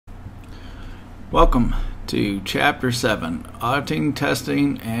Welcome to Chapter 7, Auditing,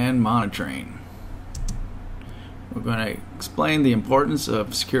 Testing, and Monitoring. We're going to explain the importance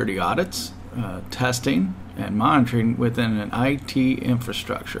of security audits, testing, and monitoring within an IT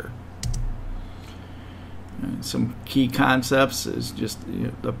infrastructure. And some key concepts is just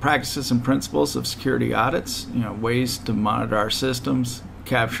the practices and principles of security audits, ways to monitor our systems,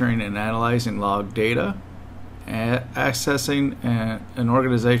 capturing and analyzing log data, accessing an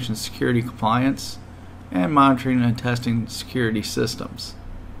organization's security compliance, and monitoring and testing security systems.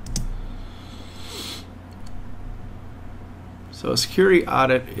 So a security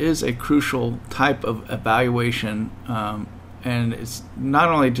audit is a crucial type of evaluation, and it's not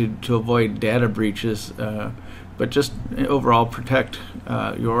only to avoid data breaches, but just overall protect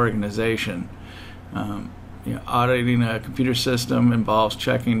your organization. Auditing a computer system involves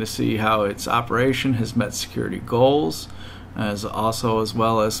checking to see how its operation has met security goals, as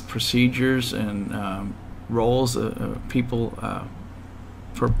well as procedures and roles people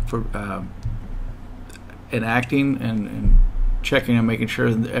for enacting and checking and making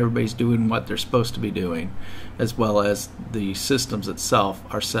sure that everybody's doing what they're supposed to be doing, as well as the systems itself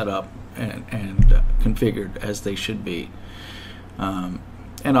are set up and configured as they should be.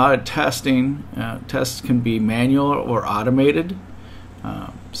 And audit testing, tests can be manual or automated.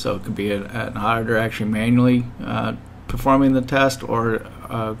 So it could be an auditor actually manually performing the test, or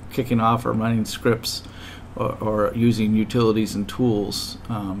kicking off or running scripts, or using utilities and tools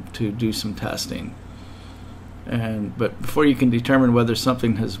to do some testing. But before you can determine whether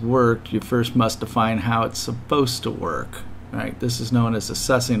something has worked, you first must define how it's supposed to work. Right? This is known as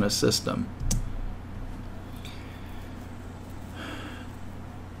assessing a system.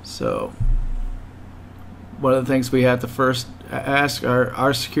 So one of the things we have to first ask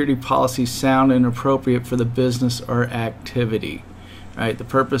are security policies sound and appropriate for the business or activity? Right? The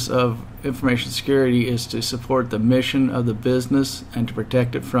purpose of information security is to support the mission of the business and to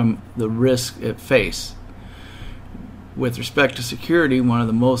protect it from the risk it faces. With respect to security, one of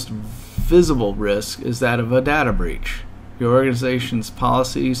the most visible risks is that of a data breach. Your organization's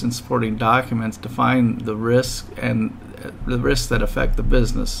policies and supporting documents define the risks that affect the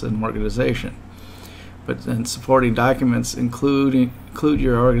business and organization. But then supporting documents include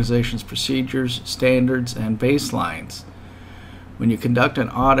your organization's procedures, standards, and baselines. When you conduct an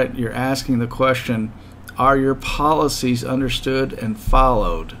audit, you're asking the question, are your policies understood and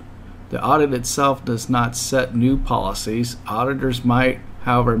followed? The audit itself does not set new policies. Auditors might,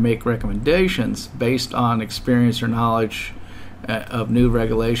 however, make recommendations based on experience or knowledge of new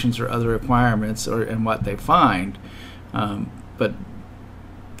regulations or other requirements and what they find. But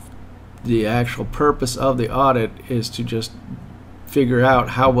the actual purpose of the audit is to just figure out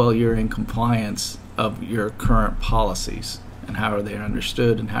how well you're in compliance of your current policies, and how are they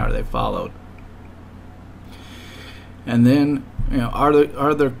understood and how are they followed. And then,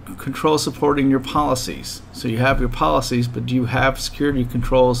 are there controls supporting your policies? So you have your policies, but do you have security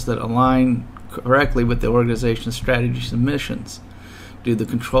controls that align correctly with the organization's strategies and missions? Do the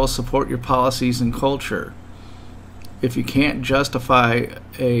controls support your policies and culture? If you can't justify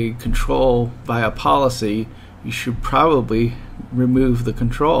a control by a policy, you should probably remove the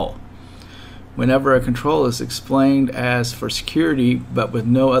control. Whenever a control is explained as for security but with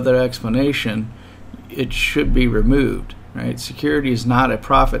no other explanation, it should be removed. Right? Security is not a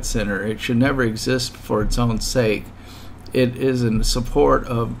profit center. It should never exist for its own sake. It is in support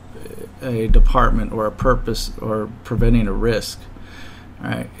of a department or a purpose, or preventing a risk.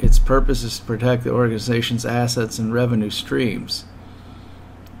 Right? Its purpose is to protect the organization's assets and revenue streams.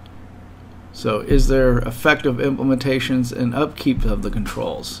 So is there effective implementations and upkeep of the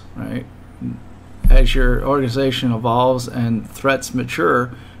controls? Right? As your organization evolves and threats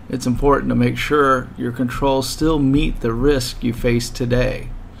mature, it's important to make sure your controls still meet the risk you face today.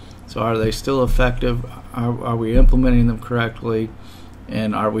 So are they still effective? Are we implementing them correctly?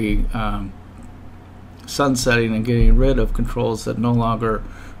 And are we sunsetting and getting rid of controls that no longer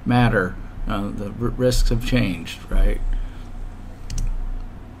matter? The risks have changed, right?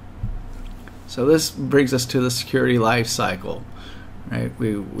 So this brings us to the security life cycle. Right?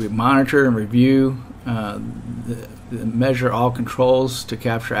 We monitor and review, measure all controls to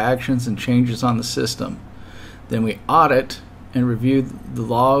capture actions and changes on the system. Then we audit and review the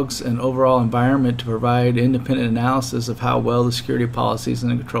logs and overall environment to provide independent analysis of how well the security policies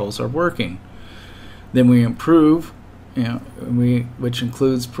and the controls are working. Then we improve, which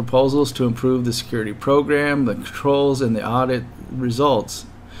includes proposals to improve the security program, the controls, and the audit results.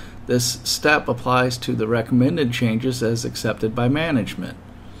 This step applies to the recommended changes as accepted by management.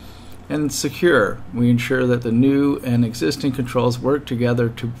 And secure, we ensure that the new and existing controls work together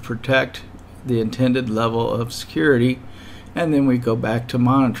to protect the intended level of security, and then we go back to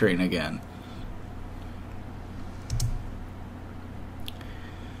monitoring again.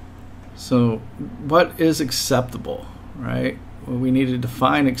 So what is acceptable, right? Well, we need to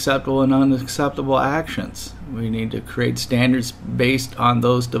define acceptable and unacceptable actions. We need to create standards based on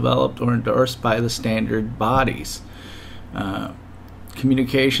those developed or endorsed by the standard bodies.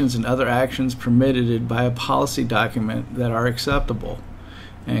 Communications and other actions permitted by a policy document that are acceptable,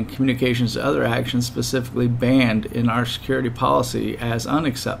 and communications to other actions specifically banned in our security policy as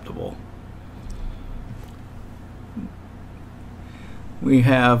unacceptable. We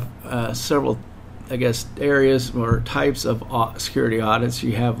have several, areas or types of security audits.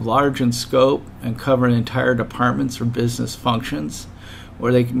 You have large in scope and cover entire departments or business functions,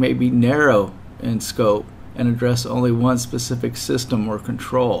 or they may be narrow in scope and address only one specific system or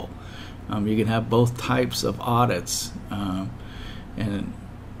control. You can have both types of audits, and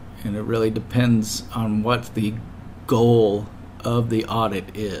it really depends on what the goal of the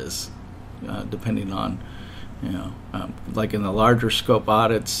audit is, depending on, like in the larger scope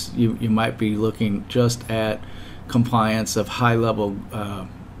audits, you might be looking just at compliance of high-level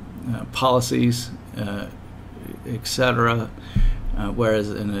policies, etc. Whereas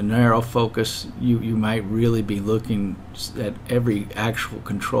in a narrow focus, you might really be looking at every actual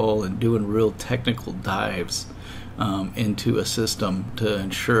control and doing real technical dives into a system to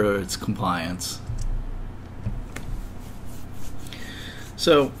ensure its compliance.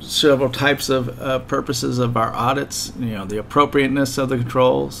 So several types of purposes of our audits. The appropriateness of the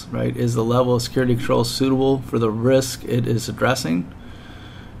controls, right? Is the level of security control suitable for the risk it is addressing?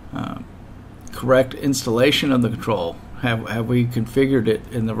 Correct installation of the control. Have we configured it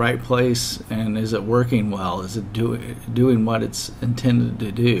in the right place, and is it working well? Is it doing what it's intended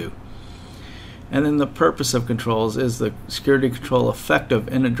to do? And then the purpose of controls, is the security control effective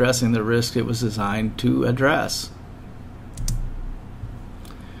in addressing the risk it was designed to address?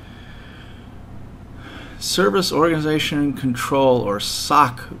 Service Organization Control, or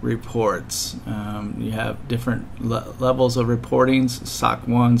SOC reports. You have different levels of reportings: SOC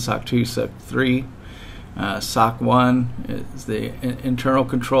 1, SOC 2, SOC 3. SOC 1 is the internal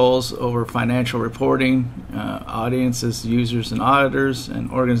controls over financial reporting, audiences, users, and auditors, and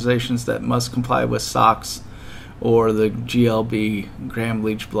organizations that must comply with SOX or the GLB,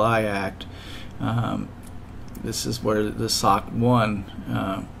 Graham-Leach-Bly Act. This is where the SOC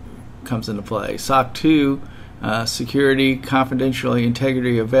 1 comes into play. SOC 2, security, confidentiality,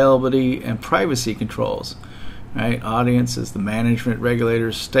 integrity, availability, and privacy controls. Right, audience is the management,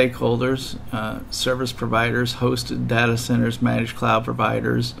 regulators, stakeholders, service providers, hosted data centers, managed cloud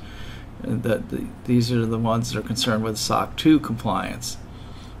providers. These are the ones that are concerned with SOC 2 compliance.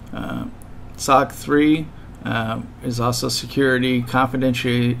 SOC 3 is also security,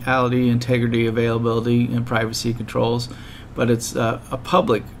 confidentiality, integrity, availability, and privacy controls, but it's a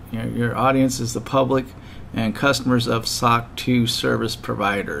public. Your audience is the public and customers of SOC 2 service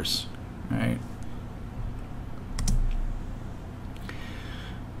providers. Right.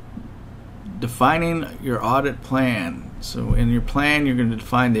 Defining your audit plan. So in your plan, you're going to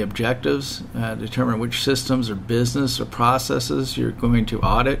define the objectives, determine which systems or business or processes you're going to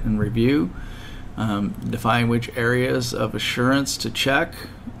audit and review, define which areas of assurance to check,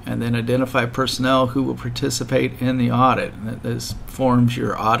 and then identify personnel who will participate in the audit. And this forms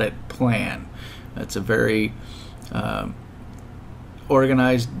your audit plan. That's a very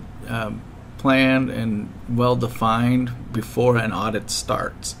organized plan and well defined before an audit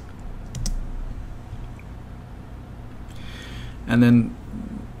starts. And then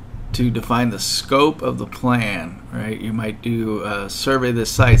to define the scope of the plan, right? You might do a survey of the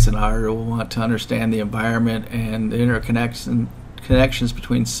sites, and auditor will want to understand the environment and the connections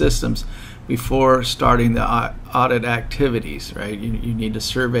between systems before starting the audit activities, right? You need to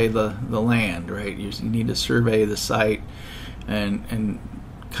survey the land, right? You need to survey the site and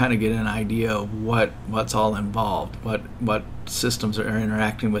kind of get an idea of what's all involved, what systems are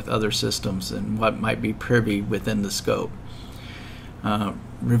interacting with other systems, and what might be privy within the scope.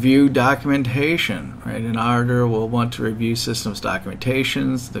 Review documentation, right? An auditor will want to review systems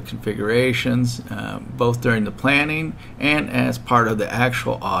documentations, the configurations, both during the planning and as part of the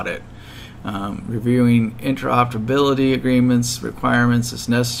actual audit. Reviewing interoperability agreements requirements is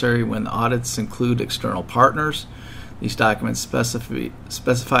necessary when the audits include external partners. These documents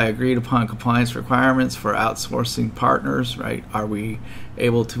specify agreed upon compliance requirements for outsourcing partners, right? Are we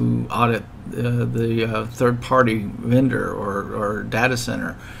able to audit the third-party vendor or data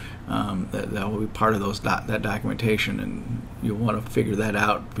center? That will be part of that documentation, and you'll want to figure that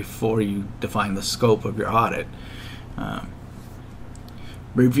out before you define the scope of your audit.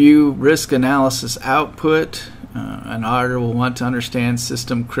 Review risk analysis output. An auditor will want to understand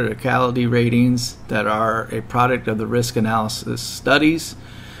system criticality ratings that are a product of the risk analysis studies.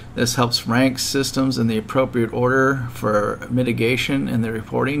 This helps rank systems in the appropriate order for mitigation in the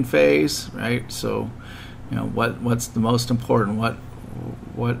reporting phase, right? So, what's the most important?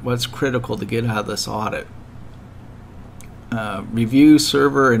 What's critical to get out of this audit? Review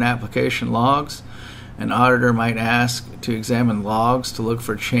server and application logs. An auditor might ask to examine logs to look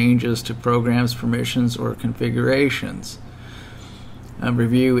for changes to programs, permissions, or configurations.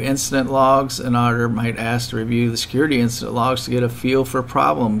 Review incident logs. An auditor might ask to review the security incident logs to get a feel for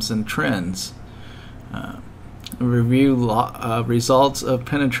problems and trends. Review results of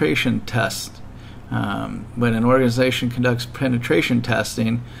penetration tests. When an organization conducts penetration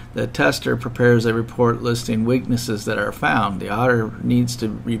testing, the tester prepares a report listing weaknesses that are found. The auditor needs to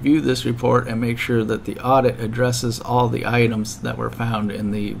review this report and make sure that the audit addresses all the items that were found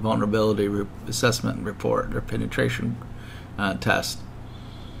in the vulnerability assessment report or penetration test.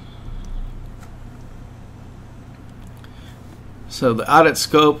 So the audit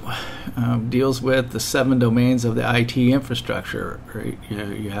scope deals with the 7 domains of the IT infrastructure. Right?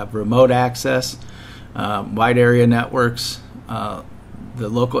 You have remote access, wide area networks, the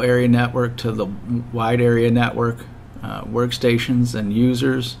local area network to the wide area network, workstations and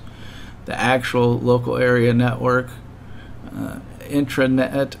users, the actual local area network,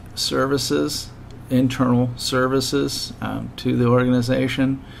 intranet services, internal services to the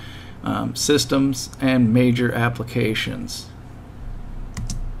organization, systems, and major applications.Auditing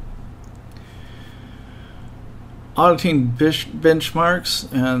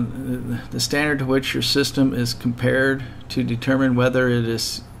benchmarks and the standard to which your system is compared to determine whether it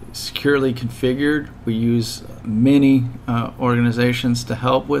is securely configured. We use many organizations to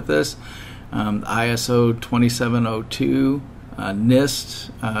help with this. ISO 2702, NIST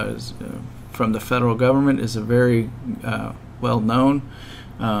from the federal government is a very well-known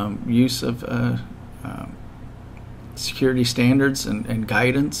use of security standards and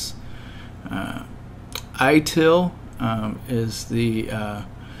guidance. ITIL is the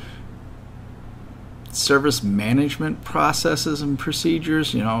service management processes and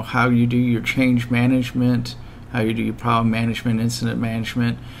procedures, how you do your change management, how you do your problem management, incident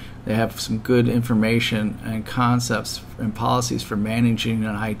management. They have some good information and concepts and policies for managing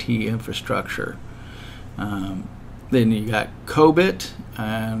an IT infrastructure. Then you got COBIT,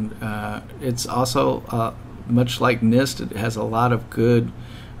 and it's also much like NIST. It has a lot of good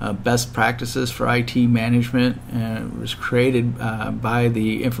best practices for IT management, and it was created by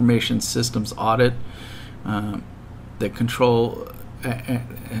the Information Systems Audit, the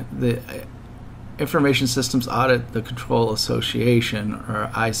Information Systems Audit, the Control Association,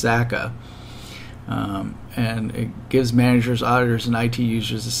 or ISACA, and it gives managers, auditors, and IT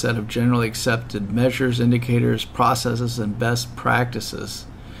users a set of generally accepted measures, indicators, processes, and best practices.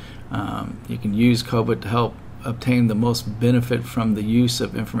 You can use COBIT to help obtain the most benefit from the use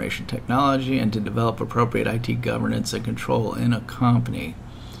of information technology and to develop appropriate IT governance and control in a company.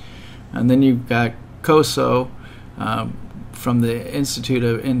 And then you've got COSO from the Institute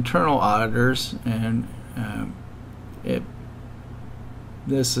of Internal Auditors, and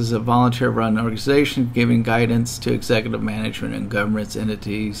this is a volunteer-run organization giving guidance to executive management and governance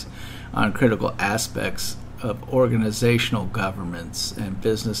entities on critical aspects of organizational governance and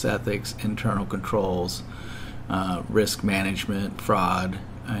business ethics, internal controls, risk management, fraud,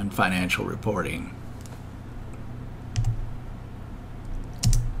 and financial reporting.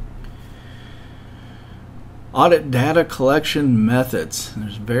 Audit data collection methods.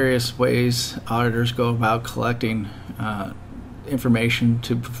 There's various ways auditors go about collecting information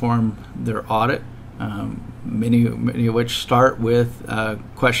to perform their audit, many of which start with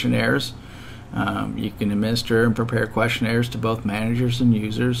questionnaires. You can administer and prepare questionnaires to both managers and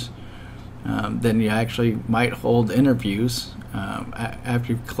users. Then you actually might hold interviews.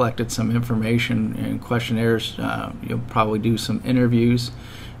 After you've collected some information and questionnaires, you'll probably do some interviews,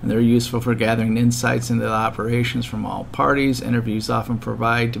 and they're useful for gathering insights into the operations from all parties. Interviews often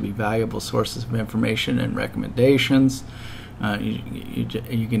provide to be valuable sources of information and recommendations.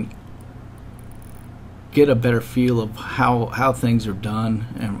 You can get a better feel of how things are done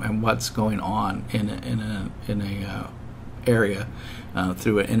and what's going on in a area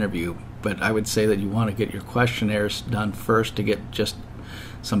through an interview. But I would say that you want to get your questionnaires done first to get just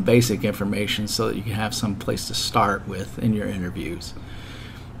some basic information so that you can have some place to start with in your interviews.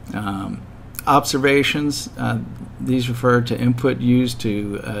 Observations, these refer to input used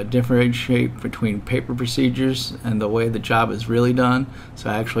to differentiate between paper procedures and the way the job is really done.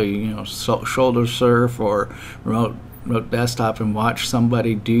 So actually, shoulder surf or remote remote desktop and watch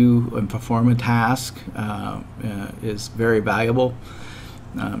somebody do and perform a task is very valuable.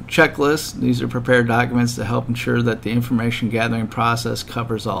 Checklists, these are prepared documents to help ensure that the information gathering process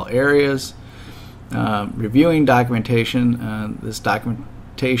covers all areas. Reviewing documentation, this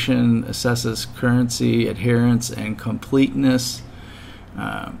documentation assesses currency, adherence, and completeness.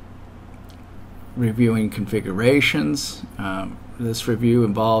 Reviewing configurations. This review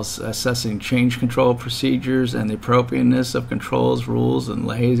involves assessing change control procedures and the appropriateness of controls, rules, and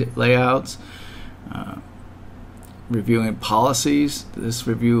layouts. Reviewing policies. This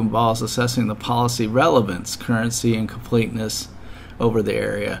review involves assessing the policy relevance, currency, and completeness over the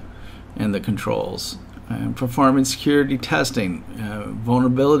area and the controls. Performing security testing,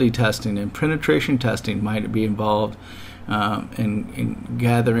 vulnerability testing, and penetration testing might be involved in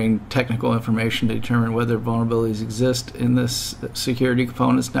gathering technical information to determine whether vulnerabilities exist in the security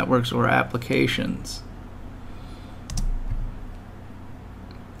components, networks, or applications.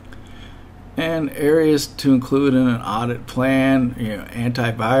 And areas to include in an audit plan,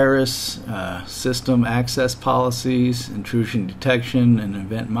 antivirus, system access policies, intrusion detection and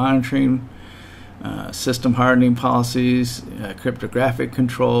event monitoring, system hardening policies, cryptographic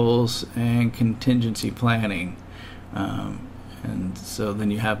controls, and contingency planning. And so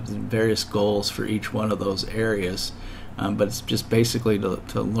then you have the various goals for each one of those areas, but it's just basically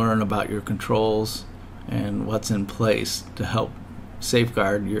to learn about your controls and what's in place to help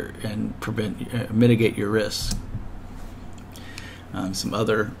safeguard and mitigate your risks. Some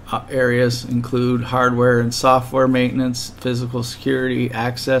other areas include hardware and software maintenance, physical security,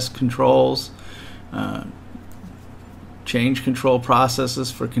 access controls, change control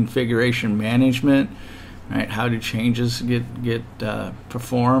processes for configuration management. Right, how do changes get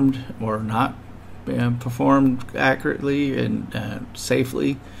performed or not performed accurately and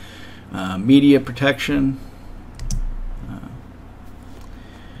safely? Media protection.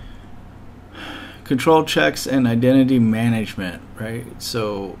 Control checks and identity management, right?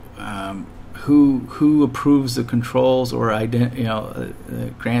 So, who approves the controls or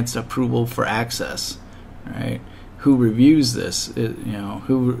grants approval for access, right? Who reviews this?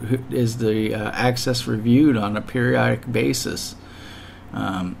 Who is the access reviewed on a periodic basis?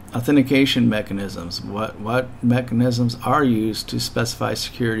 Authentication mechanisms. What mechanisms are used to specify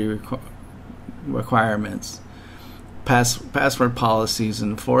security requirements? Password policies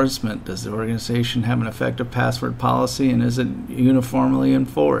and enforcement. Does the organization have an effective password policy, and is it uniformly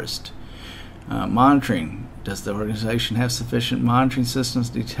enforced? Monitoring. Does the organization have sufficient monitoring systems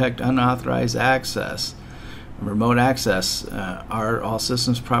to detect unauthorized access? Remote access. Are all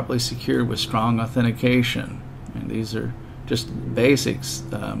systems properly secured with strong authentication? And these are just basics,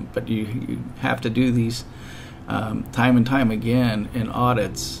 but you have to do these time and time again in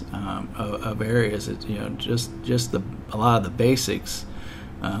audits of areas. A lot of the basics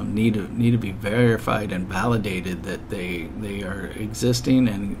need to be verified and validated that they are existing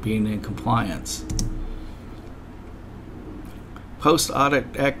and being in compliance.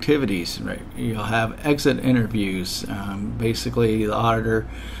 Post-audit activities, right? You'll have exit interviews. Basically, the auditor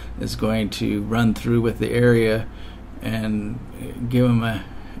is going to run through with the area and give them a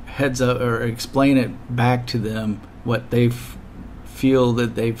heads up or explain it back to them what they feel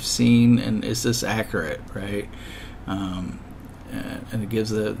that they've seen and is this accurate, right? And it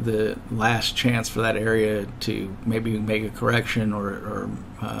gives the last chance for that area to maybe make a correction or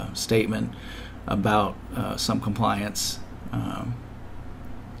statement about some compliance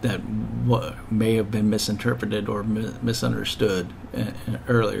that may have been misinterpreted or misunderstood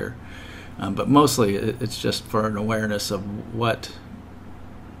earlier. But mostly it's just for an awareness of what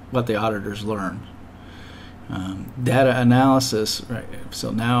the auditors learned. Data analysis, right?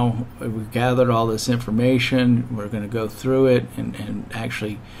 So now we've gathered all this information, we're going to go through it and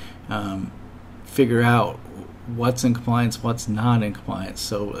actually figure out what's in compliance, what's not in compliance.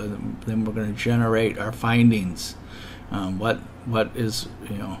 So then we're going to generate our findings. What is,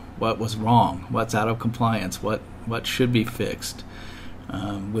 what was wrong, what's out of compliance, what should be fixed.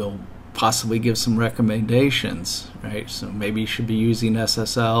 We'll possibly give some recommendations, right? So maybe you should be using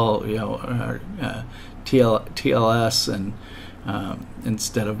SSL, or TLS, and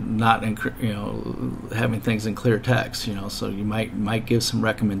instead of not, having things in clear text, So you might give some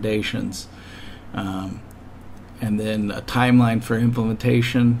recommendations, and then a timeline for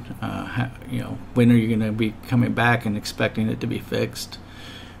implementation. When are you going to be coming back and expecting it to be fixed?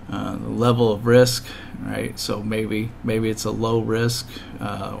 The level of risk, right? So maybe it's a low risk,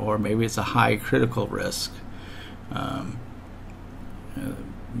 or maybe it's a high critical risk. A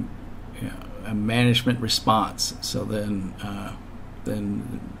management response. So then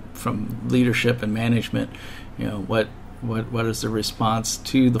from leadership and management. What is the response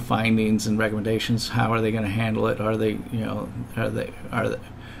to the findings and recommendations? How are they going to handle it? Are they going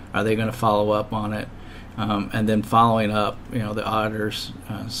to follow up on it? And then following up, the auditors,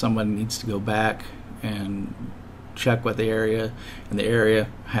 someone needs to go back and check with the area, and the area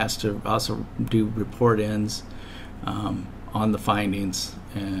has to also do report-ins on the findings,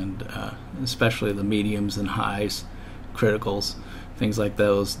 and especially the mediums and highs, criticals, things like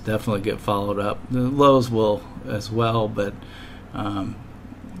those definitely get followed up. The lows will as well, but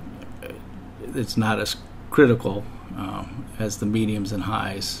it's not as critical as the mediums and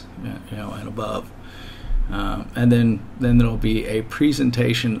highs, and above. And then there will be a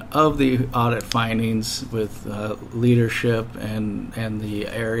presentation of the audit findings with leadership and the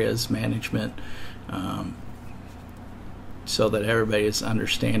area's management, so that everybody is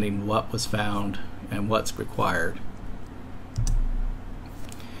understanding what was found and what's required.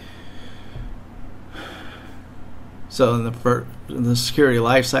 So in the security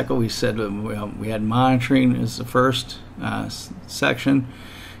life cycle, we said we had monitoring as the first section.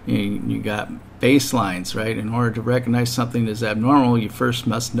 You got baselines, right? In order to recognize something as abnormal, you first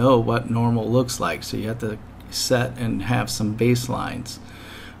must know what normal looks like. So you have to set and have some baselines.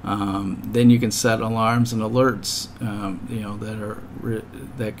 Then you can set alarms and alerts,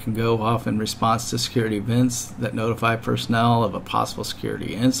 that can go off in response to security events that notify personnel of a possible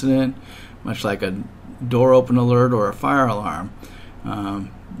security incident, much like a door open alert or a fire alarm.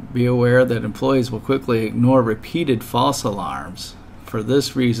 Be aware that employees will quickly ignore repeated false alarms. For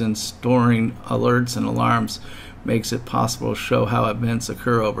this reason, storing alerts and alarms makes it possible to show how events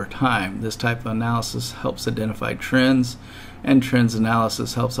occur over time. This type of analysis helps identify trends, and trends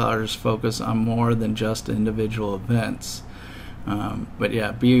analysis helps auditors focus on more than just individual events. But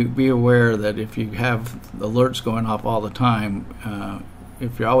yeah, be aware that if you have alerts going off all the time,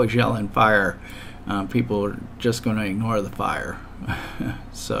 if you're always yelling fire, people are just going to ignore the fire.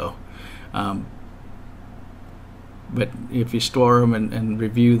 So, but if you store them and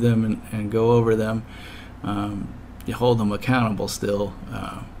review them and go over them, you hold them accountable still,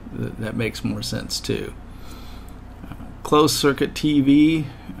 that makes more sense too. Closed circuit TV,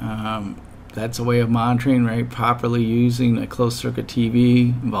 that's a way of monitoring, right? Properly using a closed circuit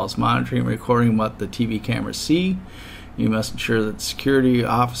TV involves monitoring and recording what the TV cameras see. You must ensure that security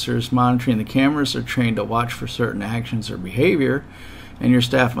officers monitoring the cameras are trained to watch for certain actions or behavior, and your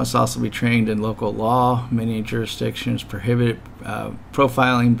staff must also be trained in local law. Many jurisdictions prohibit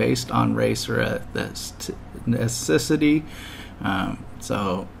profiling based on race or ethnicity,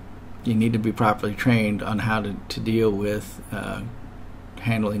 so you need to be properly trained on how to deal with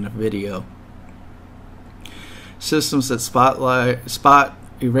handling a video. Systems that spot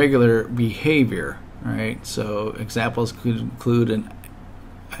irregular behavior. Right, so examples could include an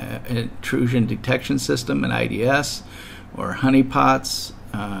intrusion detection system, an IDS, or honeypots.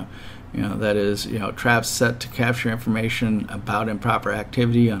 That is, traps set to capture information about improper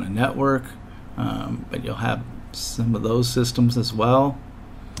activity on a network. But you'll have some of those systems as well.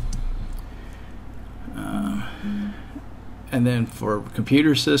 And then for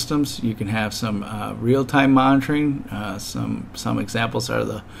computer systems, you can have some real-time monitoring. Some examples are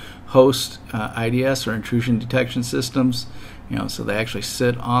the host IDS or intrusion detection systems. So they actually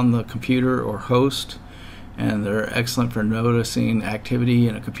sit on the computer or host, and they're excellent for noticing activity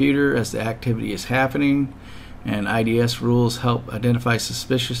in a computer as the activity is happening. And IDS rules help identify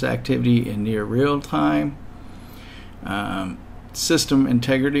suspicious activity in near real time. System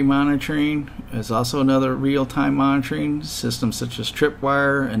integrity monitoring is also another real-time monitoring. Systems such as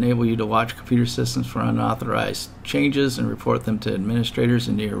Tripwire enable you to watch computer systems for unauthorized changes and report them to administrators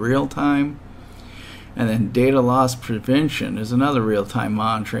in near real time. And then data loss prevention is another real-time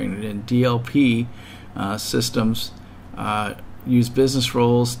monitoring. And DLP systems use business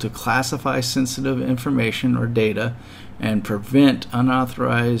rules to classify sensitive information or data and prevent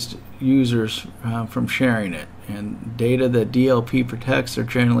unauthorized users from sharing it. And data that DLP protects are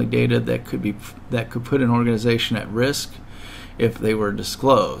generally data that could put an organization at risk if they were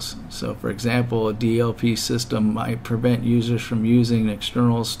disclosed. So, for example, a DLP system might prevent users from using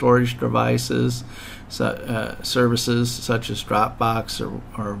external storage devices, services such as Dropbox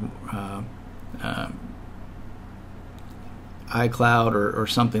or iCloud or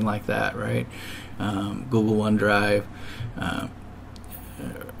something like that, right? Google OneDrive,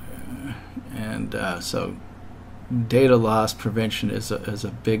 so data loss prevention is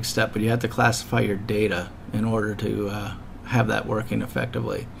a big step, but you have to classify your data in order to have that working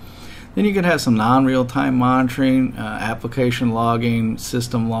effectively. Then you can have some non-real-time monitoring, application logging,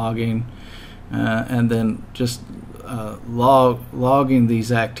 system logging, and then just logging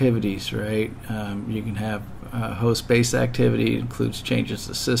these activities, right? You can have host-based activity, includes changes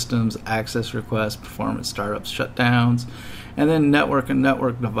to systems, access requests, performance startups, shutdowns, and then network and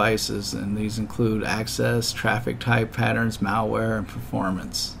network devices, and these include access, traffic type patterns, malware, and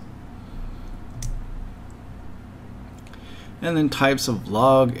performance. And then types of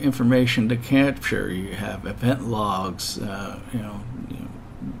log information to capture. You have event logs,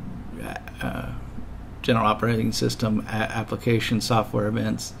 general operating system, application software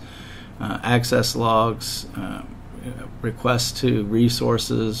events, access logs, requests to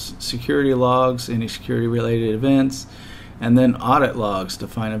resources, security logs, any security related events, and then audit logs to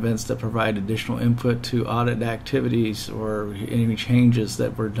find events that provide additional input to audit activities or any changes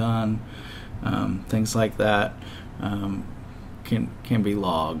that were done. Things like that can be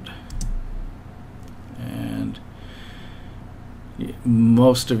logged. And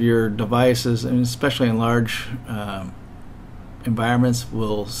most of your devices, and especially in large environments,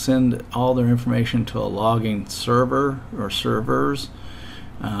 will send all their information to a logging server or servers,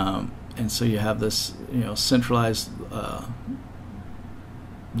 and so you have this centralized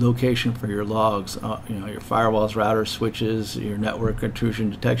location for your logs. Your firewalls, routers, switches, your network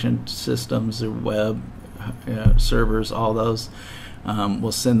intrusion detection systems, your web servers, all those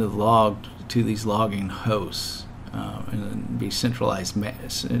will send the log to these logging hosts. And then be centrally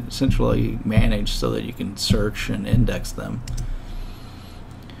managed so that you can search and index them.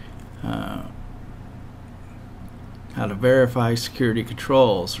 How to verify security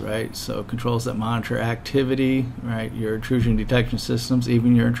controls, right? So controls that monitor activity, right? Your intrusion detection systems,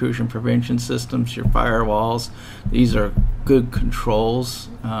 even your intrusion prevention systems, your firewalls. These are good controls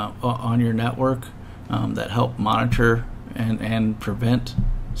on your network that help monitor and prevent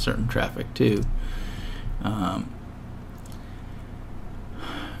certain traffic too.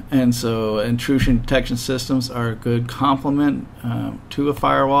 And so intrusion detection systems are a good complement to a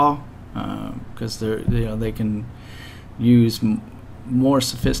firewall because they can use more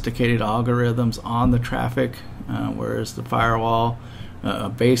sophisticated algorithms on the traffic, whereas the firewall, a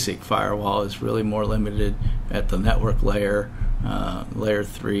basic firewall, is really more limited at the network layer, layer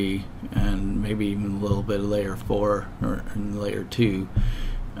 3, and maybe even a little bit of layer 4 or layer 2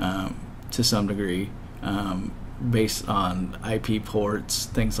 to some degree. Based on IP ports,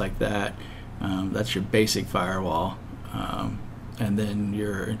 things like that. That's your basic firewall. And then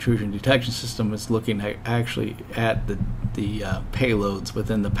your intrusion detection system is looking actually at the payloads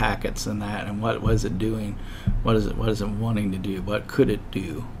within the packets and that, and what is it doing, what is it wanting to do, what could it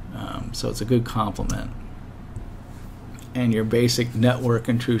do. So it's a good complement. And your basic network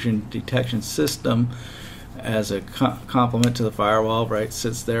intrusion detection system, as a complement to the firewall, right,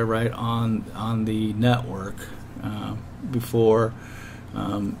 sits there right on the network before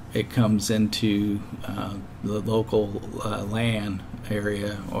it comes into the local LAN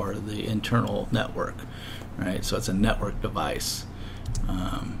area or the internal network, right? So it's a network device.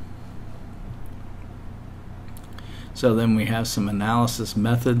 So then we have some analysis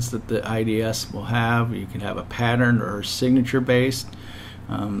methods that the IDS will have. You can have a pattern or signature based.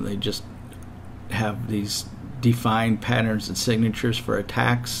 They just have these defined patterns and signatures for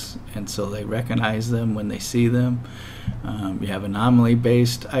attacks, and so they recognize them when they see them. You have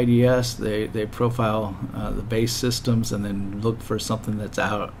anomaly-based IDS. They profile the base systems and then look for something that's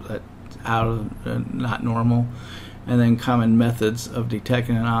out of not normal. And then common methods of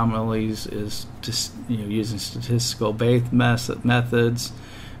detecting anomalies is just using statistical-based methods,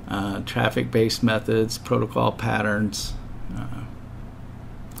 traffic-based methods, protocol patterns,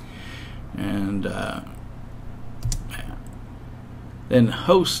 and then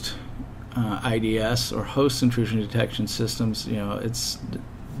host IDS or host intrusion detection systems. It's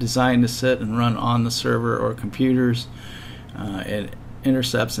designed to sit and run on the server or computers. It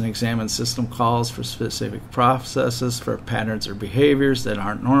intercepts and examines system calls for specific processes, for patterns or behaviors that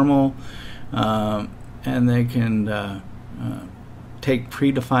aren't normal, and they can take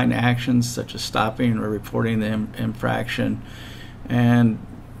predefined actions such as stopping or reporting the infraction, and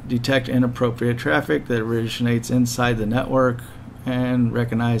detect inappropriate traffic that originates inside the network, and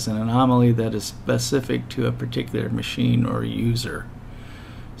recognize an anomaly that is specific to a particular machine or user.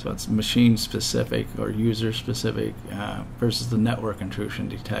 So it's machine specific or user specific versus the network intrusion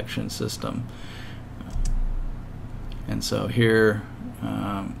detection system. And so here,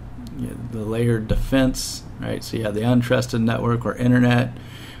 the layered defense, right? So you have the untrusted network or internet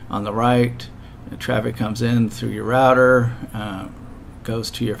on the right. The traffic comes in through your router, goes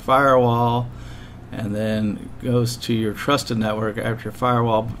to your firewall, and then goes to your trusted network after your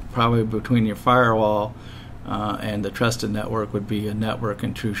firewall. Probably between your firewall and the trusted network would be a network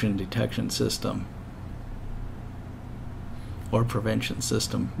intrusion detection system. or prevention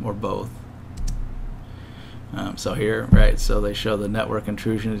system, or both. So here, right, so they show the network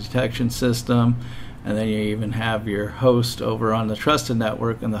intrusion detection system, and then you even have your host over on the trusted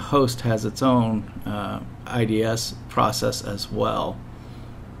network, and the host has its own IDS process as well.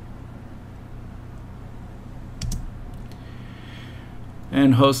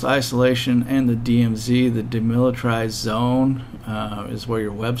 And host isolation and the DMZ, the demilitarized zone, is where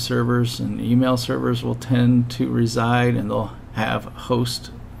your web servers and email servers will tend to reside, and they'll have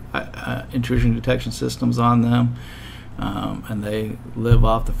host intrusion detection systems on them, and they live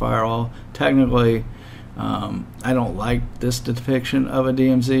off the firewall. Technically, I don't like this depiction of a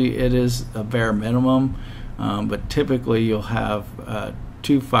DMZ. It is a bare minimum, but typically you'll have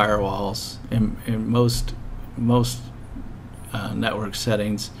 2 firewalls in most network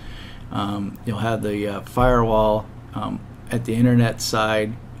settings. You'll have the firewall at the internet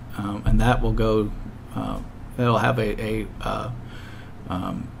side, and that will go. It'll have a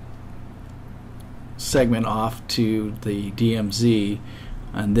segment off to the DMZ,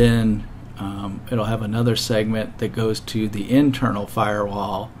 and then it'll have another segment that goes to the internal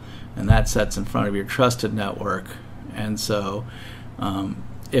firewall, and that sets in front of your trusted network. And so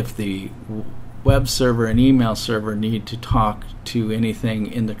if the web server and email server need to talk to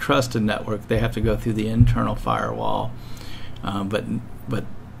anything in the trusted network, they have to go through the internal firewall, but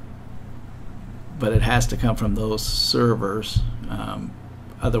it has to come from those servers.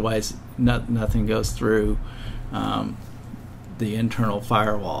 Otherwise, nothing goes through the internal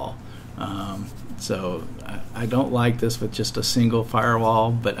firewall. So I don't like this with just a single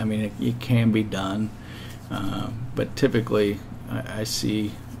firewall, but I mean it can be done. But typically, I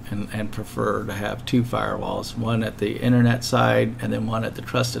see and prefer to have 2 firewalls, one at the internet side and then one at the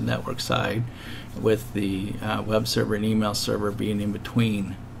trusted network side, with the web server and email server being in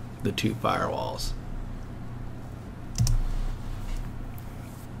between the 2 firewalls.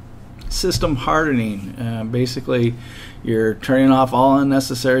 System hardening, basically you're turning off all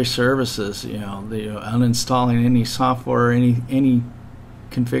unnecessary services, uninstalling any software or any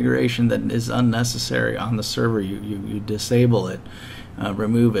configuration that is unnecessary on the server. You disable it,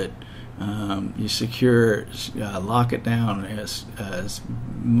 remove it, you secure, lock it down as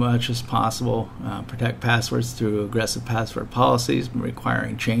much as possible, protect passwords through aggressive password policies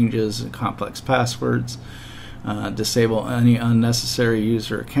requiring changes and complex passwords. Disable any unnecessary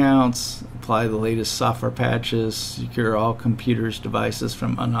user accounts, apply the latest software patches, secure all computers' devices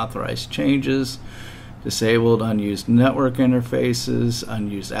from unauthorized changes, disabled unused network interfaces,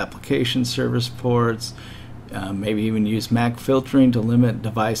 unused application service ports, maybe even use MAC filtering to limit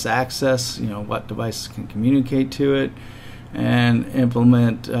device access, what devices can communicate to it, and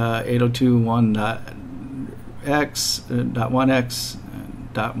implement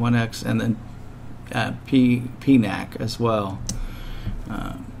 802.1x, and then PNAC as well.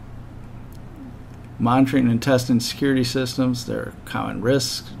 Monitoring and testing security systems. There are common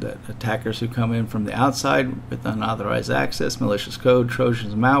risks that attackers who come in from the outside with unauthorized access, malicious code,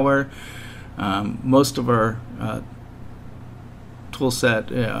 Trojans, and malware. Most of our tool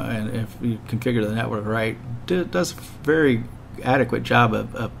set, and if you configure the network right, does a very adequate job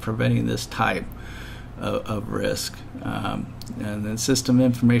of preventing this type of risk. And then system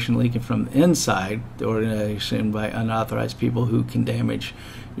information leaking from inside the organization by unauthorized people who can damage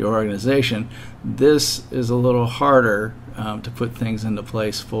your organization. This is a little harder to put things into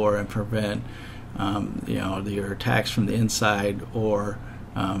place for and prevent your attacks from the inside, or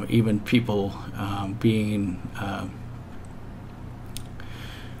even people being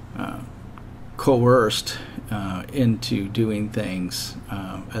coerced into doing things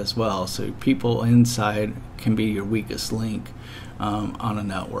as well. So people inside can be your weakest link on a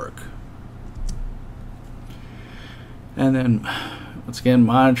network. And then once again,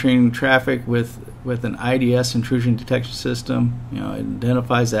 monitoring traffic with an IDS intrusion detection system. It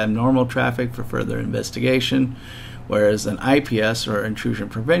identifies abnormal traffic for further investigation, whereas an IPS, or intrusion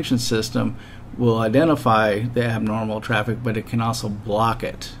prevention system, will identify the abnormal traffic, but it can also block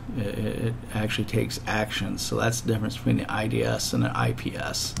it. It actually takes action. So that's the difference between the IDS and an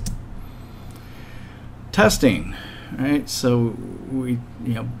IPS. Testing, right? So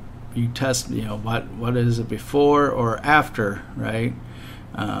you test, what is it before or after, right?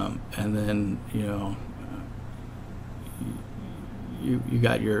 And then you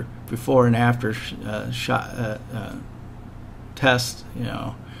got your before and after test.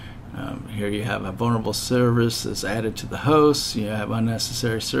 Here you have a vulnerable service that's added to the host. You have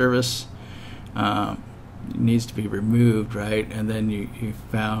unnecessary service needs to be removed, right? And then you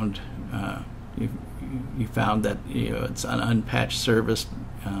found you found that it's an unpatched service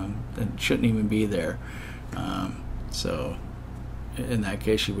that shouldn't even be there. So in that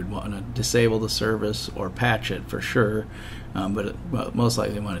case you would want to disable the service or patch it for sure, but most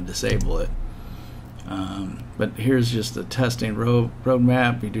likely you want to disable it. But here's just the testing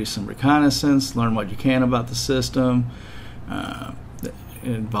roadmap. You do some reconnaissance, learn what you can about the system. It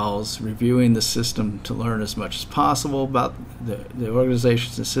involves reviewing the system to learn as much as possible about the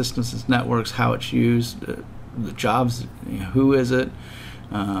organizations and systems and networks, how it's used, the jobs, who is it,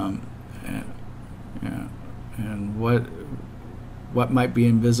 and what might be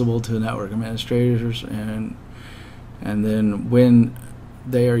invisible to network administrators, and then when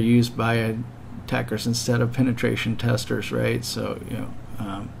they are used by attackers instead of penetration testers, right? So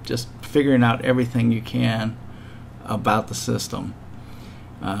just figuring out everything you can about the system.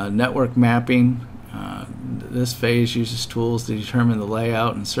 Network mapping. This phase uses tools to determine the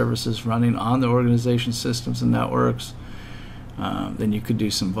layout and services running on the organization systems and networks. Then you could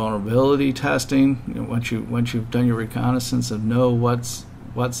do some vulnerability testing. Once you've done your reconnaissance and know what's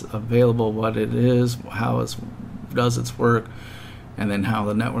available, what it is, how it does its work, and then how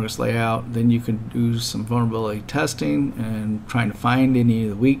the networks lay out, then you can do some vulnerability testing and trying to find any of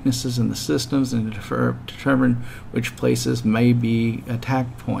the weaknesses in the systems and determine which places may be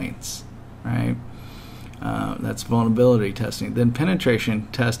attack points, right? That's vulnerability testing. Then penetration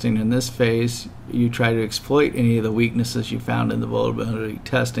testing. In this phase, you try to exploit any of the weaknesses you found in the vulnerability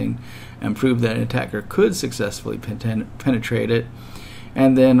testing and prove that an attacker could successfully penetrate it.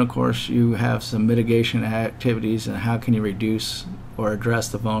 And then, of course, you have some mitigation activities and how can you reduce or address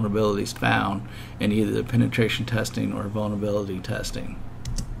the vulnerabilities found in either the penetration testing or vulnerability testing.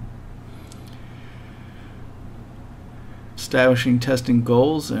 Establishing testing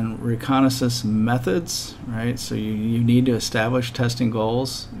goals and reconnaissance methods, right? So you need to establish testing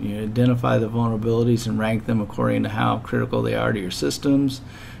goals. You identify the vulnerabilities and rank them according to how critical they are to your systems.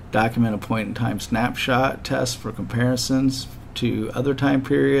 Document a point-in-time snapshot test for comparisons to other time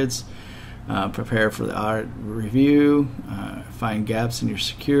periods. Prepare for the audit review. Find gaps in your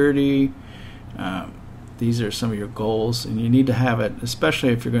security. These are some of your goals, and you need to have it, especially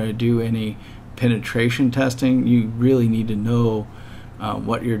if you're going to do any penetration testing. You really need to know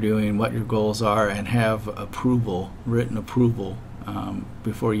what you're doing, what your goals are, and have approval, written approval,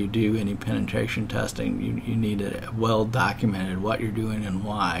 before you do any penetration testing. You need it well documented what you're doing and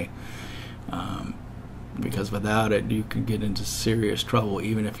why, because without it you can get into serious trouble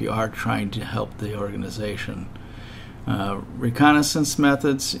even if you are trying to help the organization. Reconnaissance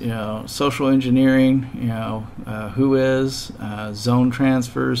methods, social engineering, who is, zone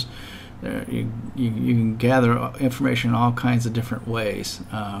transfers. You can gather information in all kinds of different ways.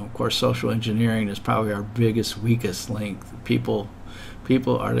 Of course, social engineering is probably our biggest, weakest link. People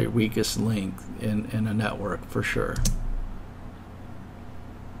are the weakest link in a network for sure.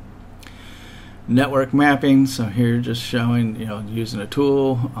 Network mapping. So here, just showing, using a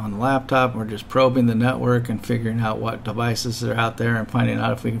tool on the laptop. We're just probing the network and figuring out what devices are out there and finding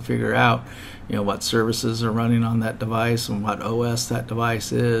out if we can figure out, what services are running on that device and what OS that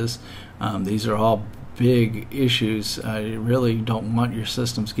device is. These are all big issues. You really don't want your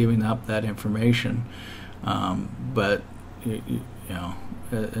systems giving up that information, but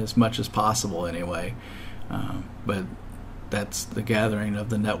as much as possible anyway. But that's the gathering of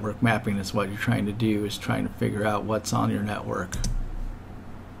the network mapping, is what you're trying to do, is trying to figure out what's on your network.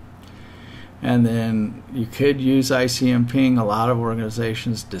 And then you could use ICM ping. A lot of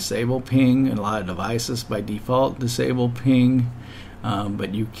organizations disable ping, and a lot of devices by default disable ping,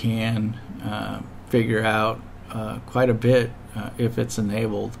 but you can figure out quite a bit if it's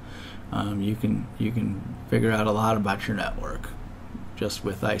enabled. You can figure out a lot about your network just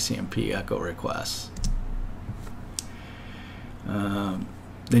with ICMP echo requests.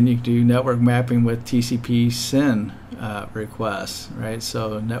 Then you do network mapping with TCP SYN requests, right?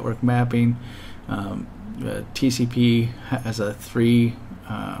 So network mapping, TCP has a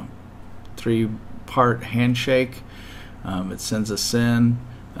three-part handshake. It sends a SYN,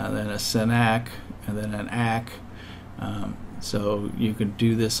 then a SYN-ACK, and then an ACK. So you can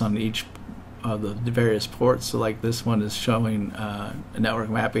do this on each of the various ports. So like this one is showing network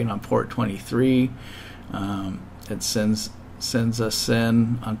mapping on port 23. It sends a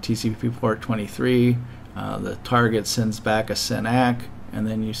SYN on TCP port 23. The target sends back a SYN-ACK, and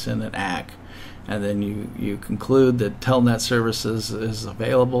then you send an ACK. And then you conclude that Telnet services is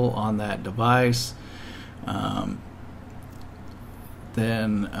available on that device.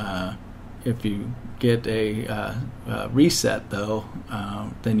 Then if you get a reset, though,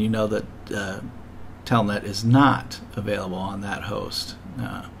 then you know that Telnet is not available on that host.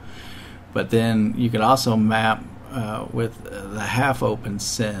 But then you can also map with the half-open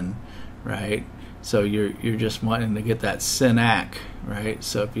SYN, right? So you're just wanting to get that SYN-ACK, right?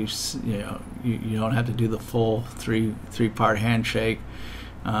 So if you don't have to do the full three-part handshake,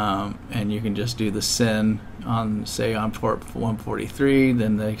 and you can just do the SYN on, say, on port 143.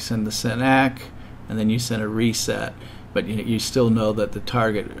 Then they send the SYN-ACK, and then you send a reset. But you still know that the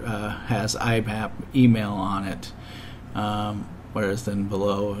target has IMAP email on it. Whereas then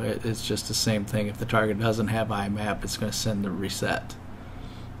below, it's just the same thing. If the target doesn't have IMAP, it's going to send the reset.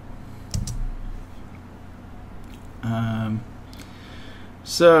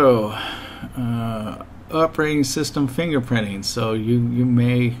 Operating system fingerprinting. So you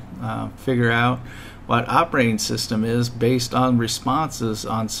may figure out what operating system is based on responses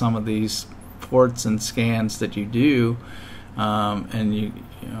on some of these ports and scans that you do, and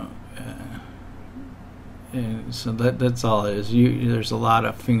and so that's all it is. There's a lot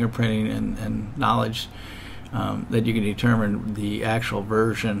of fingerprinting and knowledge that you can determine the actual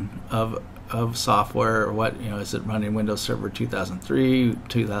version of software, or what, is it running Windows Server 2003,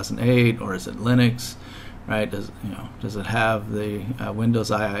 2008, or is it Linux, right? Does it have the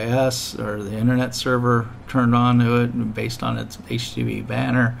Windows IIS or the Internet server turned on to it based on its HTTP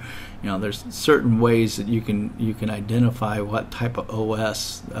banner? There's certain ways that you can identify what type of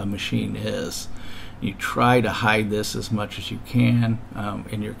OS a machine is. You try to hide this as much as you can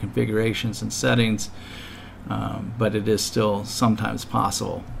in your configurations and settings, but it is still sometimes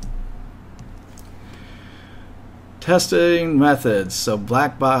possible. Testing methods. So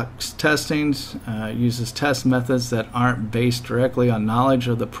black box testing uses test methods that aren't based directly on knowledge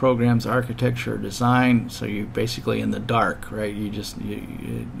of the program's architecture or design. So you're basically in the dark, right?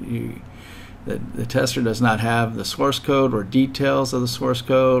 The tester does not have the source code or details of the source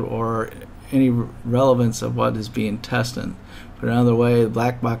code or any relevance of what is being tested. Put another way,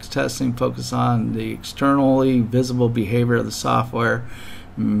 black box testing focuses on the externally visible behavior of the software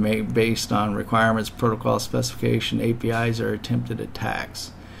based on requirements, protocol specification, APIs, or attempted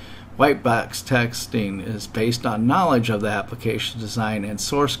attacks. White box testing is based on knowledge of the application design and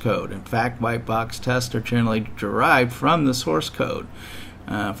source code. In fact, white box tests are generally derived from the source code.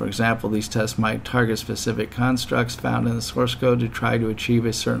 For example, these tests might target specific constructs found in the source code to try to achieve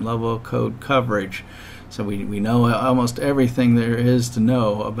a certain level of code coverage. So we know almost everything there is to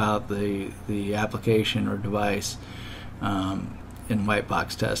know about the application or device in white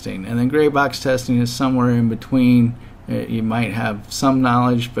box testing. And then gray box testing is somewhere in between. You might have some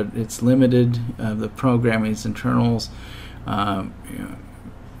knowledge, but it's limited. The programming's internals.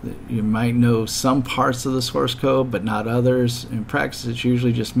 You might know some parts of the source code, but not others. In practice, it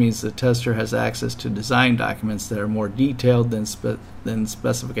usually just means the tester has access to design documents that are more detailed than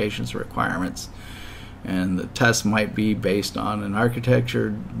specifications or requirements. And the test might be based on an architecture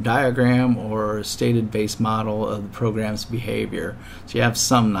diagram or a stated base model of the program's behavior. So you have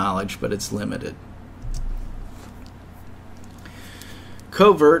some knowledge, but it's limited.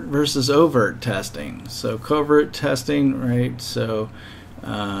 Covert versus overt testing. So covert testing, right? So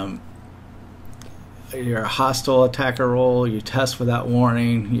you're a hostile attacker role, you test without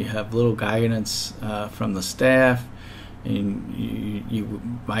warning, you have little guidance from the staff, and you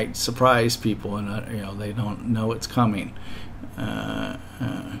might surprise people, and they don't know it's coming. And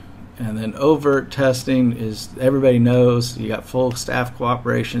then overt testing is everybody knows, you got full staff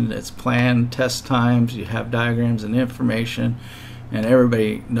cooperation, it's planned test times, you have diagrams and information, and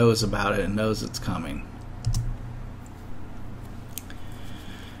everybody knows about it and knows it's coming.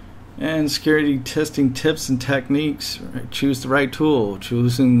 And security testing tips and techniques. Choose the right tool.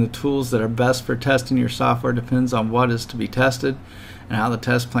 Choosing the tools that are best for testing your software depends on what is to be tested and how the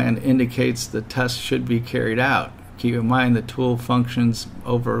test plan indicates the test should be carried out. Keep in mind the tool functions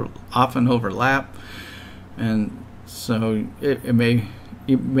often overlap, and so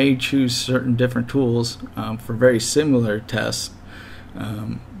you may choose certain different tools for very similar tests,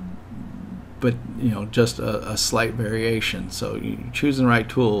 but just a slight variation. So choosing the right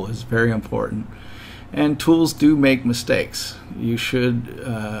tool is very important. And tools do make mistakes. You should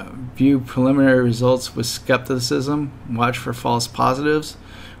view preliminary results with skepticism. Watch for false positives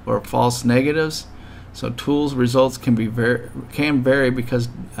or false negatives. So tools results can vary because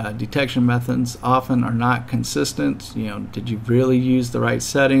detection methods often are not consistent. Did you really use the right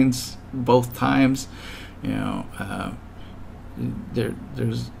settings both times?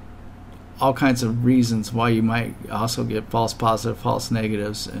 There's all kinds of reasons why you might also get false positive, false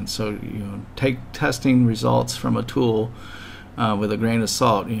negatives, and so take testing results from a tool with a grain of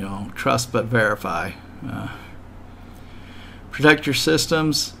salt. Trust but verify. Protect your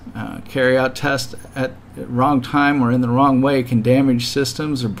systems. Carry out tests at the wrong time or in the wrong way can damage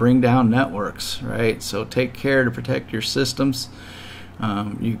systems or bring down networks. Right. So take care to protect your systems.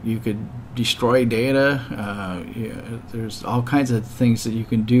 You could destroy data. There's all kinds of things that you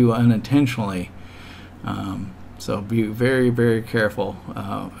can do unintentionally. So be very, very careful.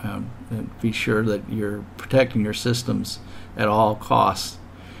 And be sure that you're protecting your systems at all costs.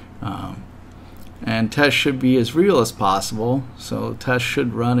 And tests should be as real as possible. So tests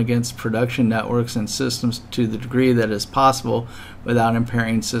should run against production networks and systems to the degree that is possible without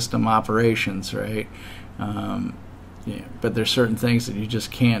impairing system operations, right? But there's certain things that you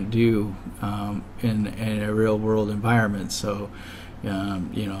just can't do in a real world environment. So,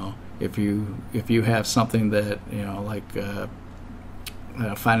 if you have something that like a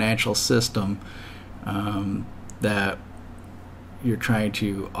financial system that you're trying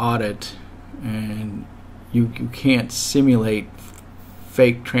to audit, and you can't simulate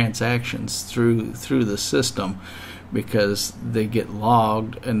fake transactions through the system, because they get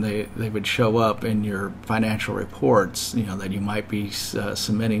logged and they would show up in your financial reports, that you might be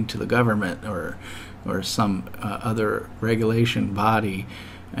submitting to the government or some other regulation body,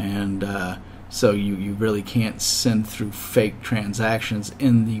 and so you really can't send through fake transactions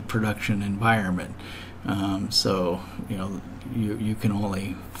in the production environment. So you can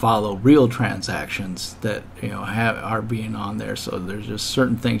only follow real transactions that are being on there. So there's just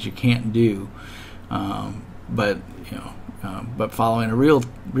certain things you can't do, but following a real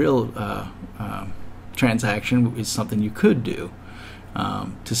transaction is something you could do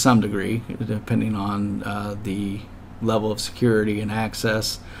to some degree, depending on the level of security and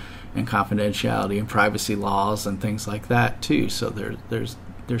access and confidentiality and privacy laws and things like that too. So there's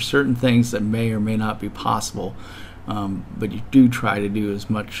certain things that may or may not be possible, but you do try to do as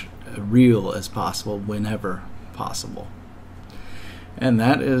much real as possible whenever possible. And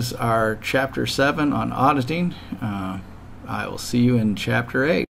that is our Chapter 7 on auditing. I will see you in Chapter 8.